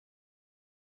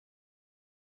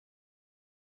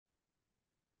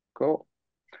Cool.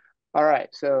 All right.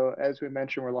 So as we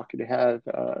mentioned, we're lucky to have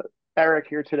Eric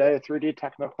here today, a 3D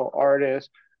technical artist.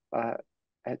 Uh,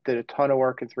 did a ton of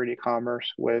work in 3D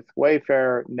commerce with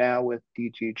Wayfair, now with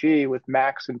DGG, with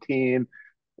Max and team.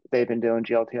 They've been doing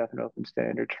GLTF and open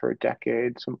standards for a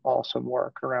decade. Some awesome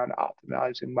work around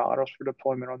optimizing models for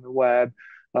deployment on the web.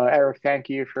 Eric, thank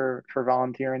you for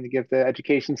volunteering to give the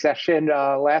education session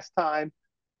last time.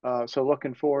 So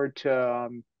looking forward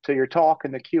to your talk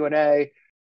and the Q&A.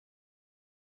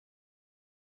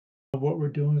 What we're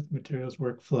doing with materials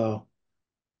workflow.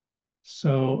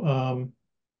 So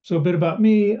a bit about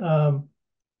me. Work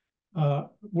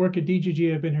at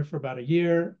DGG. I've been here for about a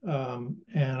year, and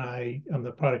I'm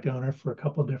the product owner for a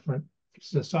couple different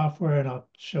pieces of software, and I'll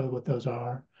show what those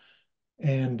are.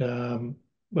 And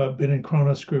I've been in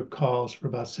Kronos Group calls for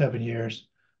about 7 years.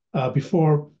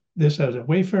 Before this, I was at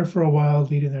Wayfair for a while,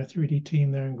 leading their 3D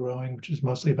team there and growing, which is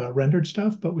mostly about rendered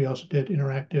stuff, but we also did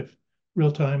interactive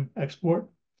real-time export.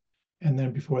 And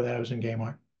then before that, I was in game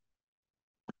art.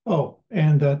 Oh,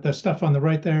 and the stuff on the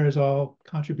right there is all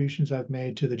contributions I've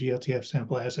made to the GLTF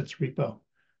sample assets repo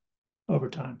over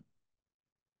time.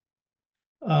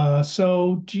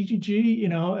 So GGG,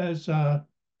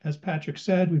 as Patrick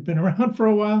said, we've been around for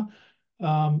a while,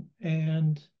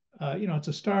 and it's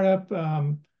a startup.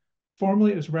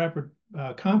 Formerly, it was Rapid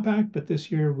Compact, but this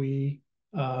year we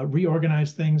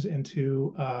reorganized things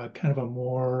into kind of a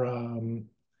more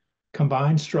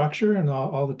combined structure, and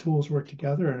all the tools work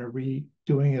together, and a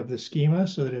redoing of the schema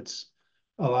so that it's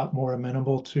a lot more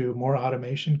amenable to more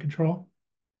automation control.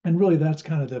 And really, that's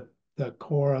kind of the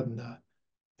core and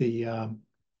the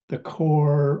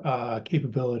core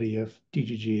capability of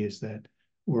DGG is that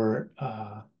we're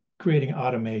creating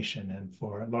automation and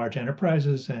for large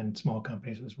enterprises and small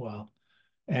companies as well.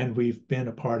 And we've been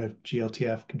a part of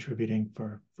GLTF contributing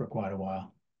for quite a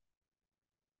while.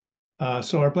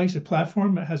 So our basic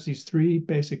platform has these three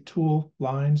basic tool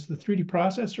lines. The 3D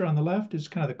processor on the left is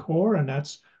kind of the core, and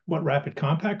that's what Rapid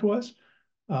Compact was.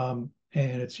 And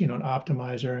it's an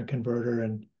optimizer and converter,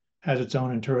 and has its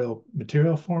own internal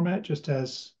material format, just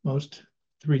as most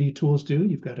 3D tools do.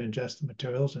 You've got to ingest the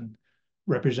materials and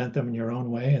represent them in your own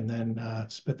way, and then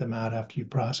spit them out after you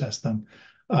process them.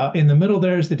 In the middle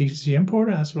there is the DGG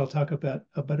importer, and that's what I'll talk a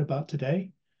bit about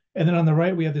today. And then on the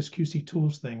right, we have this QC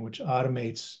tools thing, which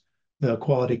automates the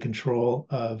quality control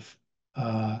of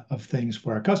things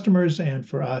for our customers and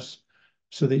for us,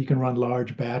 so that you can run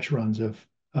large batch runs of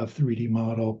 3D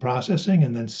model processing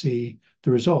and then see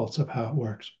the results of how it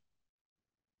works.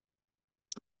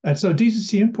 And so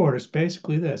DCC importer is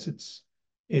basically this.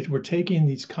 We're taking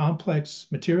these complex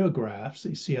material graphs that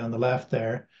you see on the left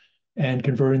there and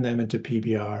converting them into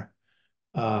PBR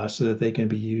so that they can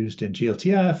be used in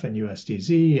GLTF and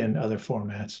USDZ and other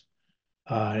formats.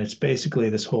 And it's basically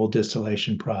this whole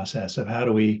distillation process of how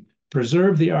do we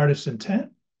preserve the artist's intent,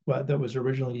 what that was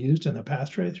originally used in the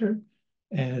path tracer,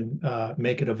 and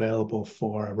make it available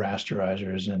for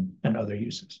rasterizers and other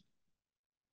uses.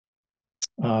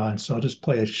 And so I'll just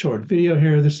play a short video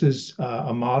here. This is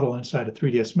a model inside of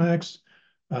 3ds Max,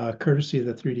 courtesy of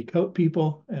the 3D Coat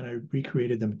people, and I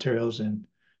recreated the materials in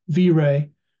V-Ray.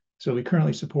 So we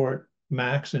currently support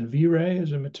Max and V-Ray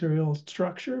as a material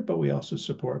structure, but we also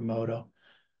support Modo.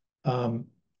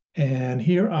 And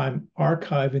here I'm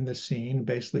archiving the scene,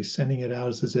 basically sending it out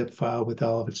as a zip file with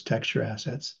all of its texture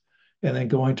assets, and then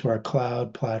going to our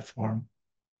cloud platform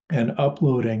and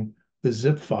uploading the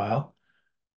zip file.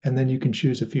 And then you can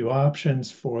choose a few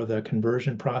options for the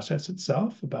conversion process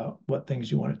itself about what things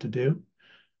you want it to do.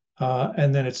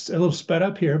 And then it's a little sped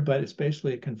up here, but it's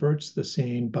basically, it converts the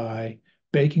scene by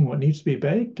baking what needs to be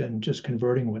baked and just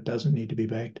converting what doesn't need to be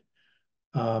baked.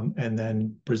 And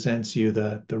then presents you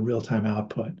the real-time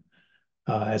output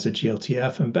as a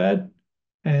GLTF embed.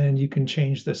 And you can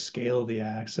change the scale of the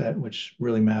asset, which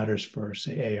really matters for,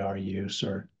 say, AR use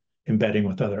or embedding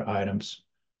with other items.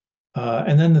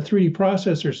 And then the 3D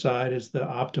processor side is the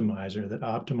optimizer that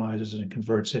optimizes and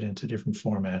converts it into different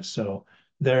formats. So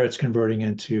there it's converting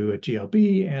into a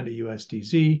GLB and a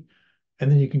USDZ,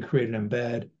 and then you can create an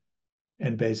embed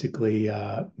and basically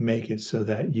make it so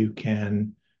that you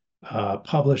can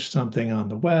publish something on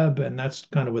the web, and that's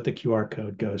kind of what the QR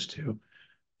code goes to,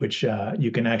 which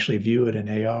you can actually view it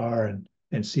in AR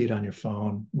and see it on your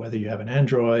phone, whether you have an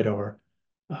Android or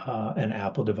an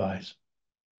Apple device.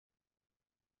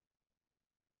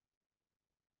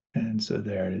 And so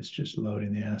there it is, just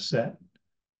loading the asset.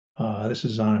 This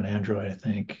is on an Android, I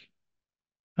think,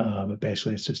 but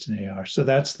basically it's just an AR. So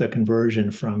that's the conversion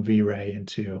from V-Ray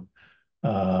into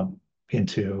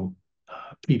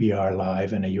PBR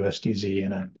live and a USDZ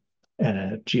and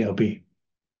a GLB.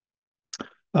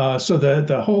 So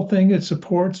the whole thing it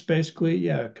supports basically,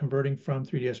 yeah, converting from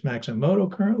 3ds Max and Modo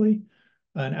currently,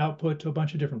 an output to a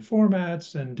bunch of different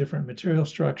formats and different material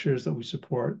structures that we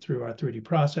support through our 3D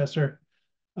processor.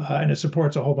 And it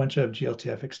supports a whole bunch of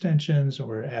GLTF extensions, and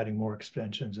we're adding more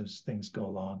extensions as things go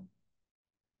along.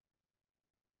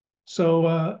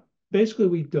 So basically,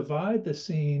 we divide the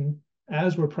scene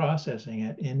as we're processing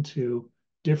it into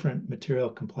different material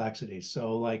complexities.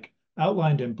 So like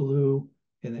outlined in blue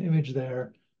in the image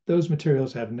there, those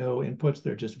materials have no inputs,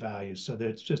 they're just values. So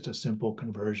it's just a simple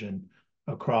conversion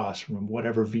across from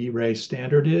whatever V-Ray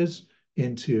standard is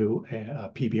into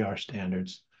PBR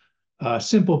standards.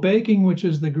 Simple baking, which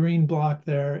is the green block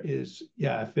there, is,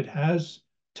 yeah, if it has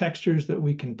textures that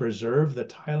we can preserve the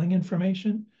tiling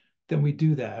information, then we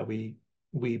do that. We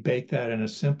bake that in a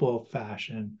simple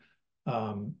fashion,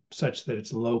 such that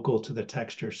it's local to the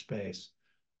texture space.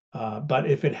 But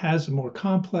if it has more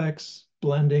complex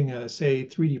blending, say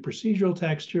 3D procedural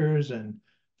textures and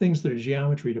things that are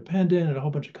geometry dependent and a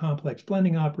whole bunch of complex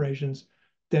blending operations,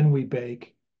 then we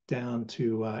bake down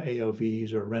to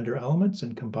AOVs or render elements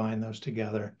and combine those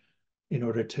together in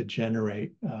order to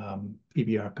generate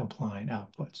PBR compliant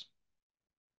outputs.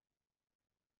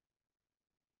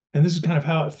 And this is kind of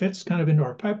how it fits kind of into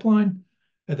our pipeline.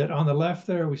 And that on the left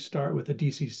there, we start with the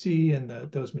DCC and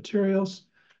those materials,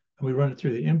 and we run it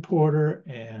through the importer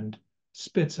and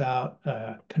spits out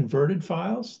converted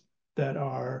files that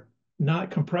are not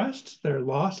compressed. They're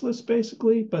lossless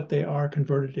basically, but they are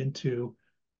converted into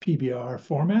PBR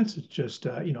formats. It's just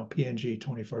PNG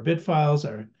 24-bit files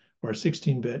or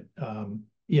 16-bit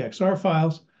EXR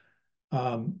files.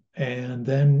 And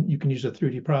then you can use a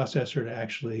 3D processor to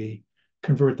actually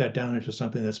convert that down into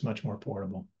something that's much more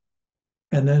portable.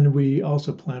 And then we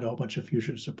also plan a whole bunch of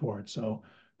future support. So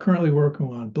currently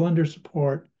working on Blender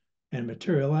support and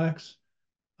Material X.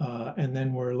 And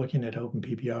then we're looking at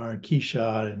OpenPBR and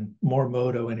Keyshot and more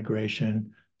Modo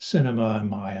integration, Cinema and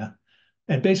Maya.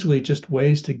 And basically just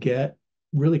ways to get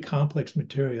really complex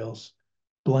materials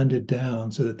blended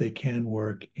down so that they can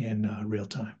work in real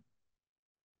time.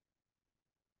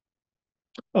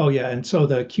 Oh yeah, and so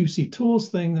the QC tools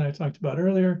thing that I talked about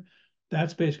earlier,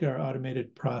 that's basically our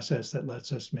automated process that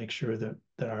lets us make sure that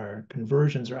our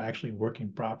conversions are actually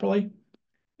working properly.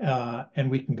 And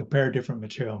we can compare different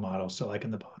material models. So like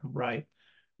in the bottom right,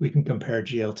 we can compare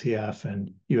GLTF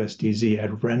and USDZ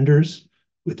at renders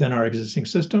within our existing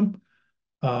system.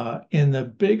 In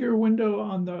the bigger window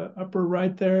on the upper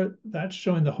right there, that's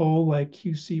showing the whole like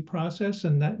QC process,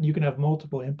 and that you can have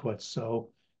multiple inputs. So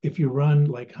if you run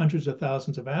like hundreds of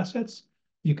thousands of assets,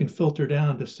 you can filter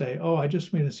down to say, oh, I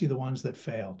just want to see the ones that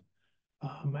failed.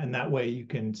 And that way you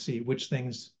can see which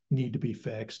things need to be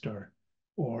fixed or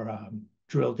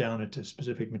drill down into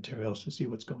specific materials to see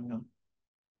what's going on.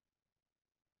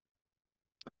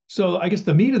 So I guess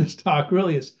the meat of this talk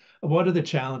really is what are the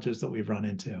challenges that we've run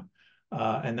into?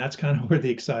 And that's kind of where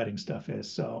the exciting stuff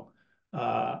is. So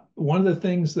one of the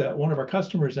things that one of our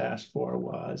customers asked for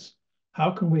was,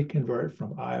 how can we convert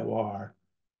from IOR,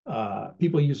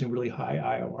 people using really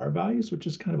high IOR values, which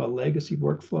is kind of a legacy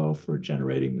workflow for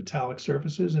generating metallic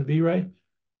surfaces in V-Ray,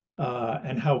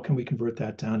 and how can we convert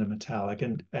that down to metallic?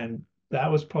 And that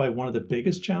was probably one of the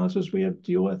biggest challenges we have to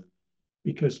deal with,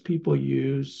 because people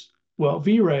use, well,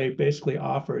 V-Ray basically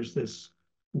offers this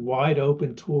wide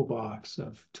open toolbox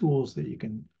of tools that you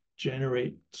can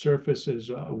generate surfaces,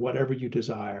 whatever you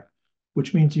desire,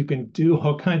 which means you can do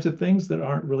all kinds of things that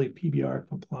aren't really PBR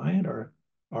compliant or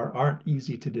aren't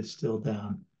easy to distill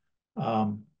down.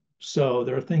 So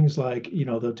there are things like,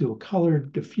 they'll do a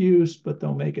colored diffuse, but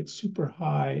they'll make it super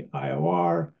high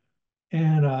IOR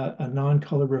and a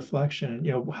non-colored reflection.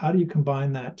 How do you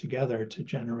combine that together to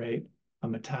generate a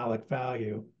metallic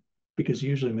value? Because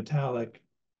usually metallic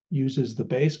uses the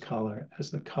base color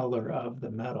as the color of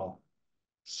the metal.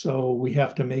 So we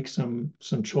have to make some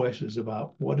choices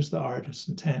about what is the artist's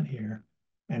intent here,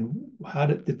 and how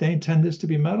did they intend this to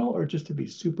be metal or just to be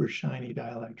super shiny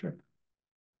dielectric?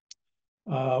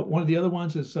 One of the other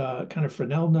ones is kind of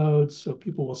Fresnel nodes. So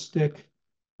people will stick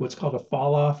what's called a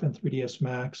fall off in 3ds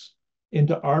Max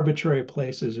into arbitrary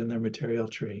places in their material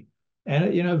tree.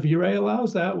 And, V-Ray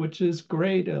allows that, which is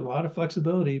great, a lot of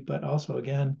flexibility, but also,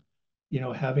 again,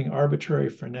 having arbitrary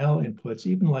Fresnel inputs,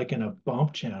 even like in a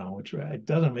bump channel, which it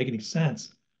doesn't make any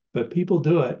sense, but people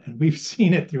do it. And we've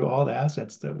seen it through all the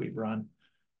assets that we've run.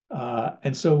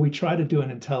 And so we try to do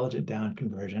an intelligent down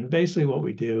conversion. Basically what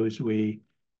we do is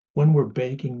when we're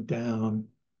baking down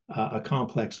a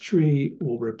complex tree,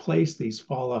 we'll replace these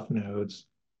fall-off nodes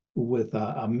with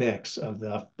a mix of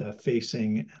the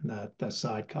facing and the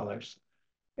side colors.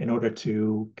 in order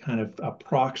to kind of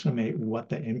approximate what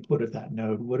the input of that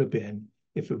node would have been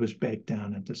if it was baked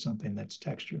down into something that's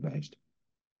texture-based.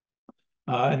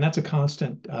 And that's a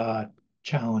constant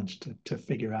challenge to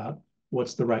figure out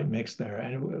what's the right mix there.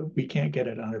 And we can't get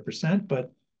it 100%,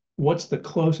 but what's the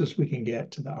closest we can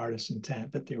get to the artist's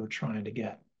intent that they were trying to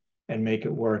get and make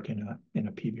it work in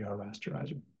a PBR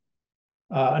rasterizer.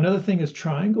 Another thing is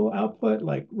triangle output.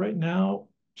 Like right now,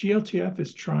 GLTF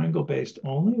is triangle based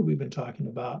only. We've been talking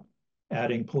about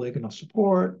adding polygonal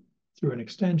support through an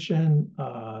extension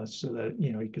so that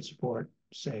you could support,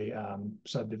 say,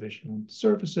 subdivision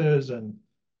surfaces and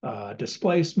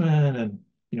displacement and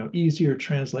easier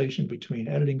translation between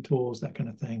editing tools, that kind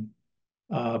of thing.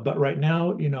 But right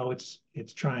now,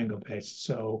 it's triangle based.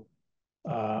 So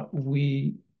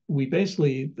we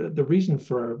basically the reason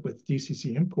for with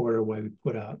DCC importer why we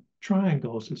put out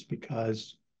triangles is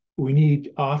because we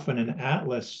need often an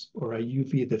atlas or a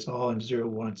UV that's all in 0,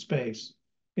 1 space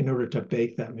in order to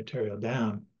bake that material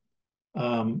down.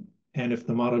 And if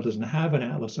the model doesn't have an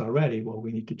atlas already, well,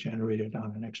 we need to generate it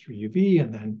on an extra UV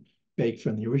and then bake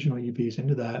from the original UVs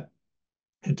into that.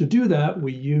 And to do that,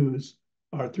 we use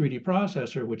our 3D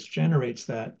processor, which generates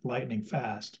that lightning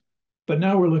fast. But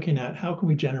now we're looking at how can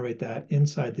we generate that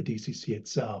inside the DCC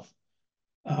itself.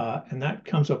 And that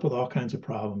comes up with all kinds of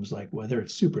problems, like whether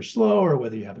it's super slow or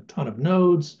whether you have a ton of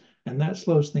nodes and that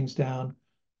slows things down,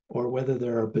 or whether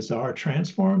there are bizarre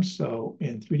transforms. So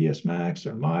in 3ds Max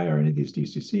or Maya or any of these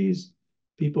DCCs,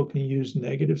 people can use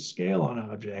negative scale on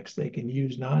objects. They can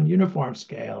use non-uniform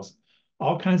scales.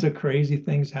 All kinds of crazy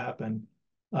things happen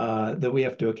that we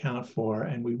have to account for.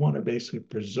 And we want to basically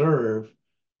preserve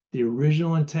the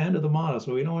original intent of the model.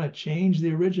 So we don't want to change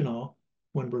the original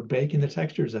when we're baking the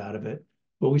textures out of it,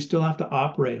 but we still have to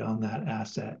operate on that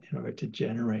asset in order to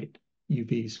generate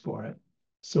UVs for it.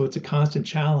 So it's a constant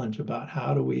challenge about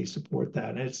how do we support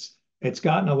that. And it's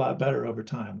gotten a lot better over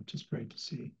time, which is great to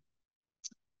see.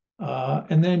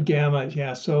 And then gamma,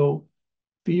 yeah. So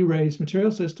V-Ray's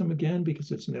material system, again,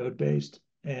 because it's node-based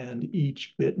and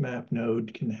each bitmap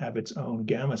node can have its own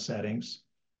gamma settings.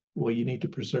 Well, you need to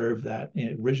preserve that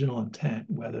original intent,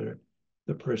 whether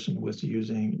the person was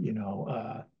using,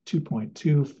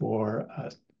 2.2 for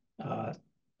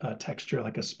a texture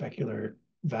like a specular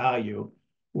value,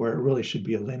 where it really should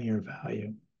be a linear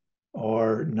value,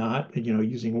 or not,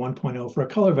 using 1.0 for a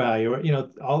color value, or,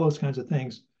 all those kinds of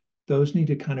things. Those need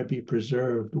to kind of be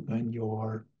preserved when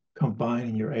you're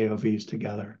combining your AOVs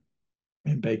together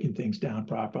and baking things down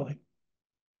properly.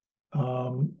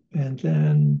 And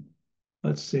then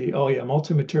let's see. Oh yeah,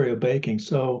 multi-material baking.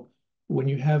 So when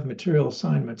you have material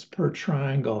assignments per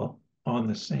triangle on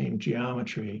the same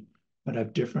geometry, but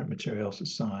have different materials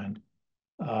assigned,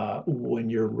 when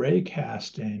you're ray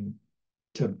casting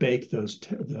to bake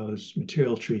those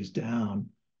material trees down,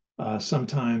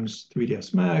 sometimes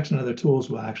 3ds Max and other tools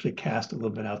will actually cast a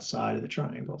little bit outside of the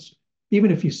triangles.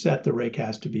 Even if you set the ray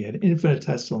cast to be an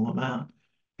infinitesimal amount,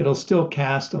 it'll still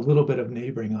cast a little bit of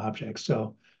neighboring objects.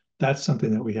 So that's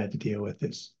something that we had to deal with,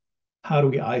 is how do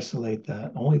we isolate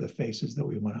only the faces that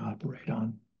we want to operate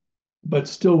on, but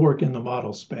still work in the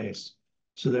model space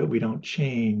so that we don't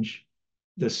change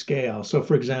the scale. So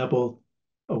for example,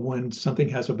 when something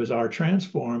has a bizarre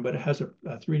transform, but it has a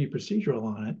 3D procedural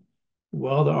on it,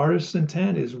 well, the artist's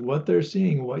intent is what they're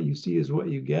seeing. What you see is what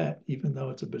you get, even though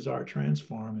it's a bizarre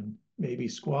transform and maybe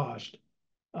squashed.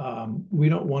 We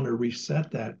don't want to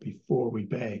reset that before we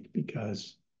bake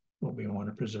because we want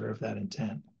to preserve that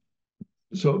intent.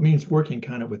 So it means working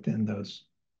kind of within those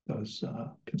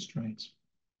constraints.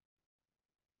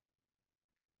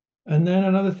 And then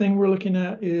another thing we're looking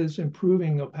at is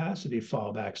improving opacity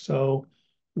fallback. So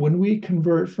when we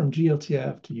convert from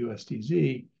GLTF to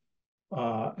USDZ,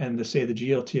 and say the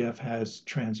GLTF has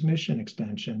transmission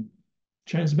extension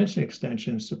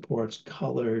supports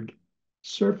colored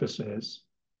surfaces,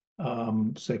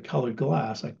 say colored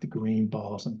glass, like the green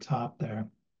balls on top there.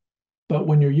 But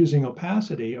when you're using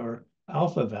opacity or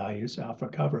alpha values, alpha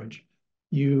coverage,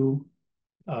 you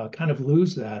kind of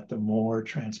lose that the more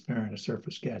transparent a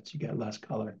surface gets. You get less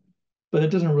color, but it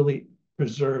doesn't really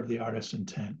preserve the artist's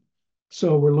intent.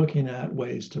 So we're looking at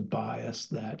ways to bias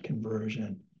that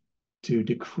conversion to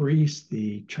decrease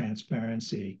the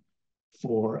transparency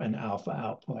for an alpha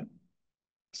output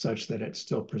such that it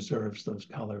still preserves those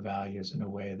color values in a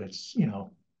way that's,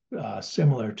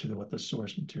 similar to what the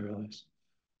source material is.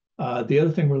 The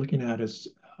other thing we're looking at is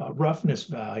roughness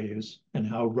values and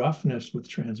how roughness with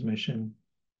transmission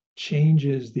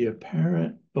changes the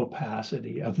apparent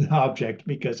opacity of the object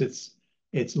because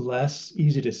it's less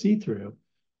easy to see through.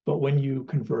 But when you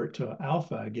convert to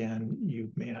alpha again,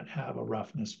 you may not have a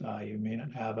roughness value, may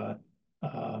not have a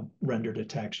render to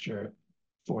texture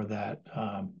for that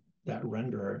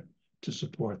renderer to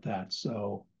support that.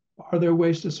 So are there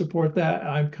ways to support that?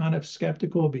 I'm kind of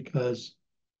skeptical because,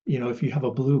 if you have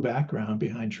a blue background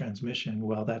behind transmission,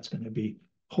 well, that's going to be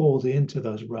pulled into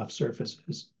those rough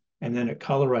surfaces, and then it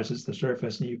colorizes the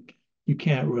surface, and you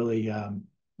can't really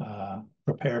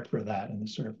prepare for that in the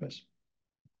surface.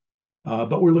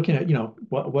 But we're looking at,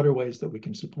 what are ways that we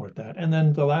can support that. And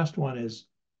then the last one is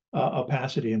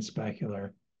opacity and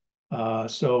specular.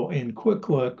 So in Quick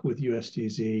Look with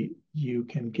USDZ, you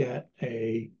can get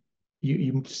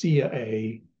you see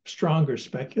a stronger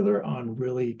specular on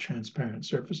really transparent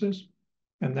surfaces.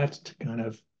 And that's to kind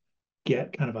of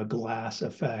get kind of a glass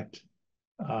effect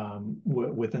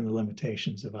within the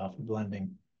limitations of alpha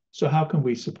blending. So how can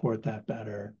we support that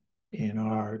better in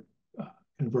our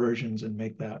conversions and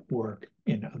make that work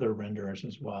in other renderers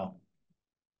as well?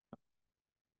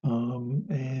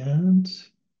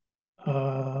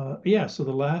 Yeah, so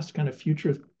the last kind of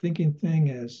future thinking thing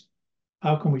is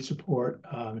how can we support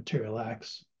Material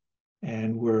X?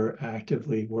 And we're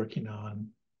actively working on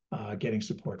getting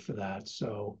support for that.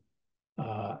 So,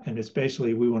 and it's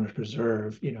basically we want to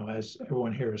preserve, as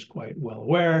everyone here is quite well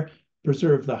aware,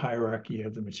 preserve the hierarchy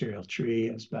of the material tree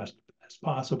as best as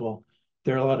possible.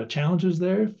 There are a lot of challenges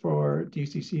there for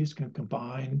DCCs can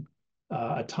combine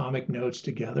atomic nodes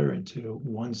together into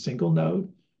one single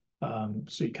node.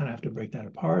 So you kind of have to break that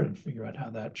apart and figure out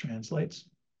how that translates.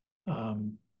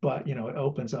 But it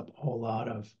opens up a whole lot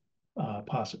of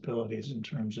possibilities in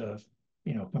terms of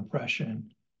compression,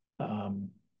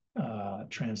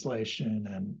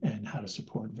 translation, and how to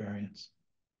support variance.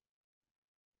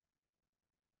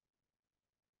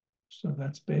 So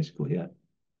that's basically it.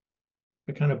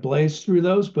 I kind of blazed through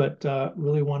those, but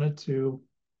really wanted to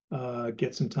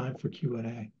get some time for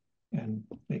Q&A and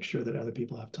make sure that other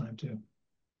people have time too.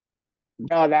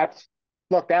 No,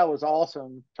 look, that was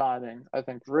awesome timing. I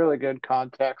think really good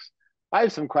context. I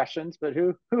have some questions, but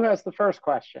who has the first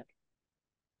question?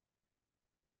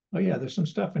 Oh yeah, there's some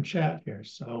stuff in chat here.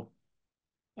 So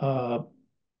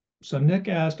Nick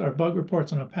asked, are bug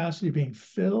reports on opacity being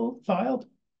filed?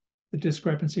 The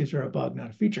discrepancies are a bug,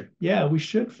 not a feature. Yeah, we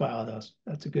should file those.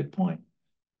 That's a good point.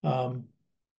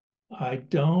 I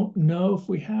don't know if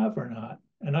we have or not.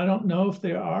 And I don't know if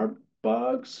there are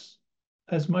bugs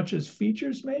as much as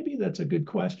features, maybe. That's a good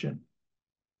question.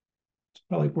 It's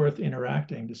probably worth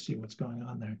interacting to see what's going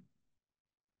on there.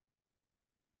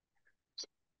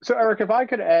 So Eric, if I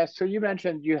could ask, so you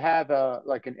mentioned you have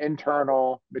like an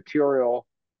internal material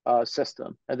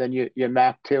system, and then you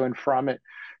map to and from it.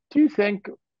 Do you think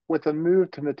with a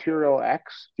move to Material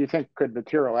X, do you think could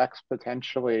Material X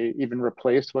potentially even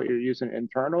replace what you're using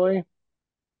internally?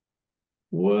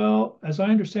 Well, as I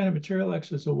understand it, Material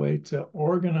X is a way to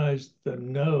organize the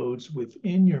nodes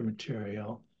within your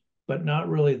material, but not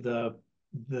really the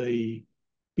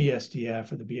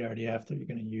BSDF or the BRDF that you're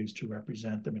going to use to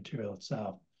represent the material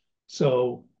itself.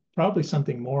 So probably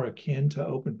something more akin to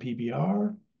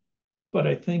OpenPBR, but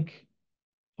I think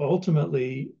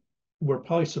ultimately we'll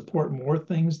probably support more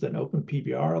things than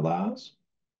OpenPBR allows.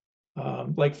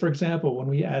 Like for example, when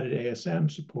we added ASM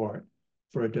support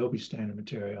for Adobe Standard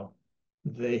Material,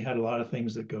 they had a lot of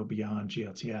things that go beyond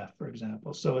GLTF, for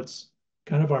example. So it's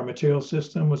kind of our material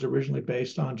system was originally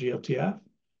based on GLTF,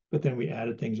 but then we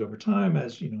added things over time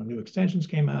as new extensions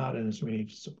came out, and as we need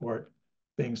to support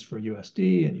things for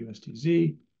USD and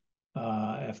USDZ,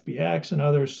 FBX and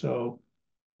others. So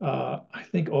I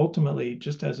think ultimately,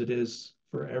 just as it is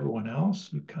for everyone else,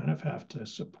 you kind of have to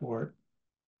support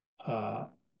a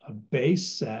base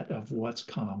set of what's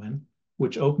common,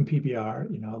 which OpenPBR,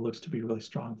 looks to be really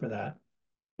strong for that,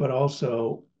 but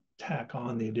also tack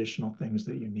on the additional things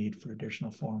that you need for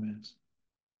additional formats.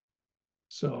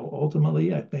 So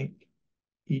ultimately, I think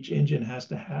each engine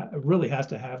really has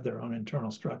to have their own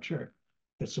internal structure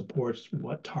that supports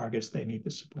what targets they need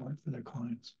to support for their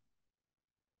clients.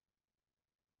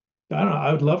 I don't know.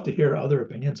 I would love to hear other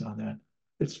opinions on that.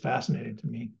 It's fascinating to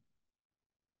me.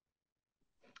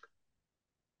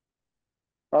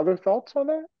 Other thoughts on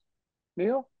that,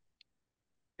 Neil?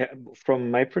 Yeah, from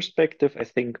my perspective, I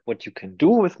think what you can do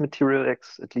with Material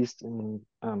X, at least in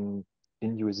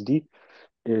USD,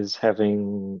 is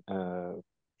having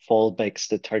fallbacks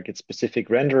that target specific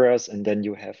renderers, and then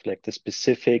you have like the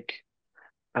specific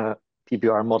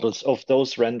PBR models of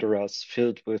those renderers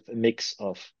filled with a mix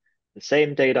of the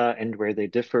same data and where they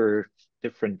differ,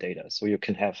 different data. So you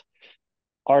can have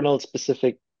Arnold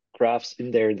specific graphs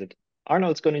in there that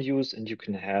Arnold's going to use, and you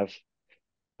can have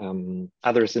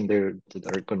others in there that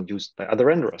are going to be used by other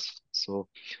renderers. So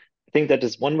I think that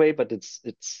is one way, but it's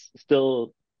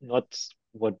still not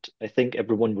what I think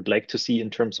everyone would like to see in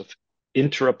terms of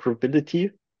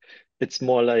interoperability. It's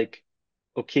more like,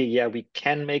 okay, yeah, we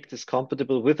can make this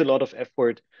compatible with a lot of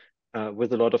effort,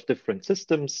 with a lot of different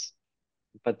systems,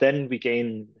 but then we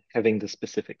gain having the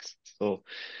specifics. So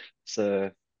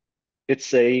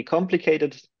it's a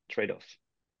complicated trade-off.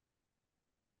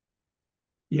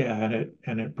 Yeah,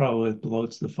 and it probably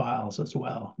bloats the files as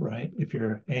well, right? If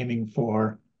you're aiming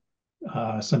for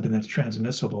something that's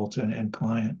transmissible to an end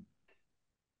client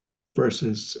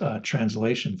versus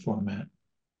translation format,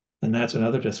 then that's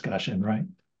another discussion, right?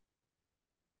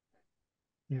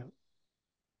 Yeah,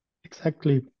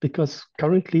 exactly. Because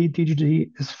currently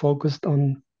DGG is focused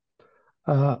on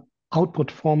uh, output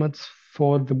formats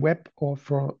for the web or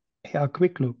for AR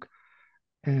Quick Look.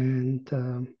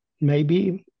 And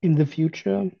maybe in the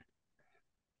future,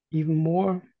 even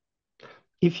more,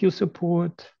 if you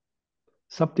support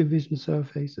subdivision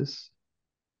surfaces,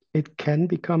 it can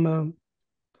become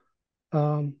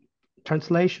a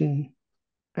translation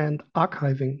and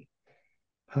archiving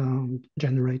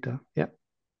generator. Yeah,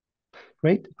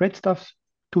 great stuff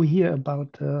to hear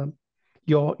about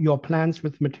your plans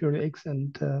with Material X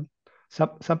and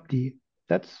SubD.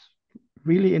 That's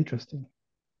really interesting.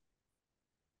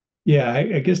 Yeah,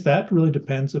 I guess that really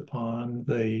depends upon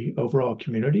the overall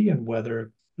community and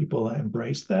whether people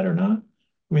embrace that or not.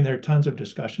 I mean, there are tons of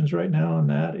discussions right now on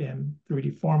that in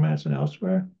 3D formats and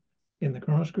elsewhere in the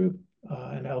Kronos group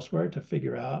and elsewhere to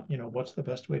figure out, what's the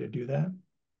best way to do that.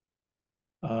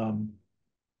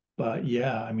 But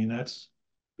yeah, I mean, that's,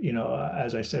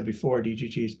 as I said before,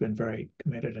 DGG has been very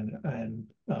committed and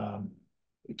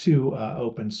to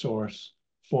open source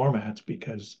formats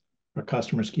because our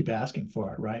customers keep asking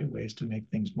for it, right? Ways to make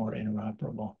things more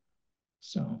interoperable.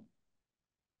 So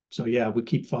yeah, we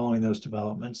keep following those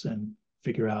developments and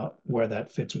figure out where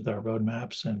that fits with our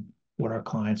roadmaps and what our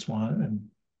clients want, and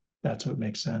that's what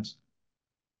makes sense.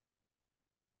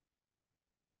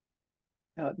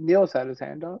 Neil's had his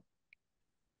hand up.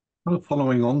 Well,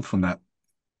 following on from that,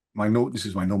 this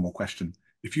is my normal question.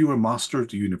 If you were master of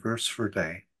the universe for a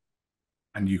day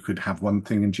and you could have one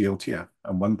thing in GLTF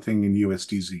and one thing in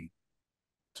USDZ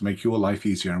to make your life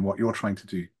easier and what you're trying to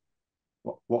do,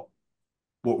 what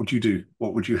would you do?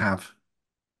 What would you have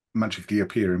magically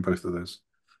appear in both of those?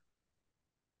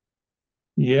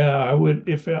 Yeah, I would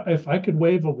if I could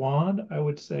wave a wand, I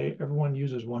would say everyone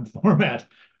uses one format,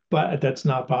 but that's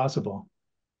not possible.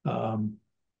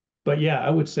 But yeah, I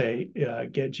would say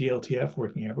get GLTF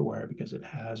working everywhere because it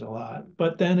has a lot.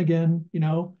 But then again,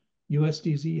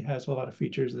 USDZ has a lot of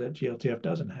features that GLTF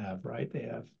doesn't have, right? They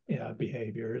have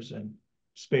behaviors and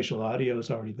spatial audio is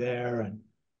already there, and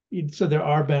so there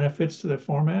are benefits to the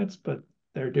formats, but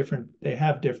they're different. They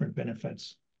have different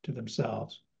benefits to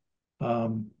themselves.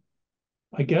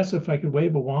 I guess if I could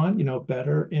wave a wand,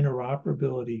 better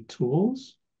interoperability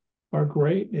tools are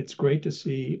great. It's great to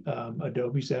see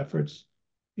Adobe's efforts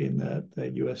in the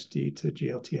USD to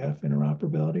GLTF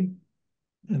interoperability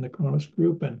and the Kronos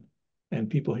group and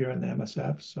people here in the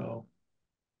MSF. So,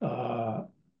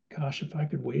 gosh, if I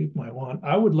could wave my wand,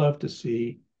 I would love to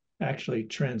see actually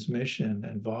transmission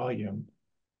and volume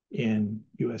in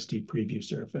USD preview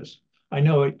surface. I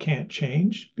know it can't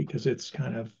change because it's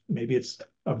maybe it's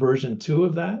a version 2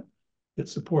 of that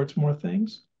supports more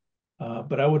things.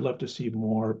 But I would love to see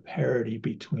more parity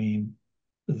between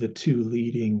the two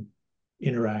leading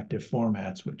interactive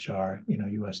formats, which are,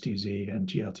 USDZ and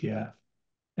GLTF.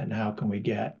 And how can we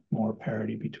get more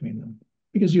parity between them?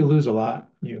 Because you lose a lot,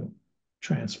 you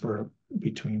transfer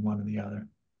between one and the other.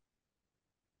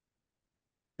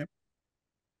 Yep.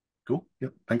 Cool.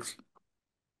 Yep. Thanks.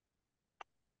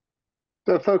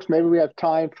 So, folks, maybe we have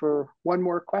time for one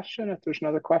more question if there's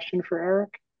another question for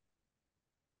Eric.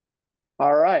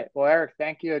 All right. Well, Eric,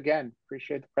 thank you again.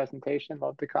 Appreciate the presentation.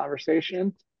 Love the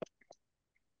conversation.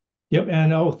 Yep.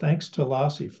 And thanks to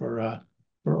Lassie for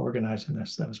organizing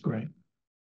this. That was great.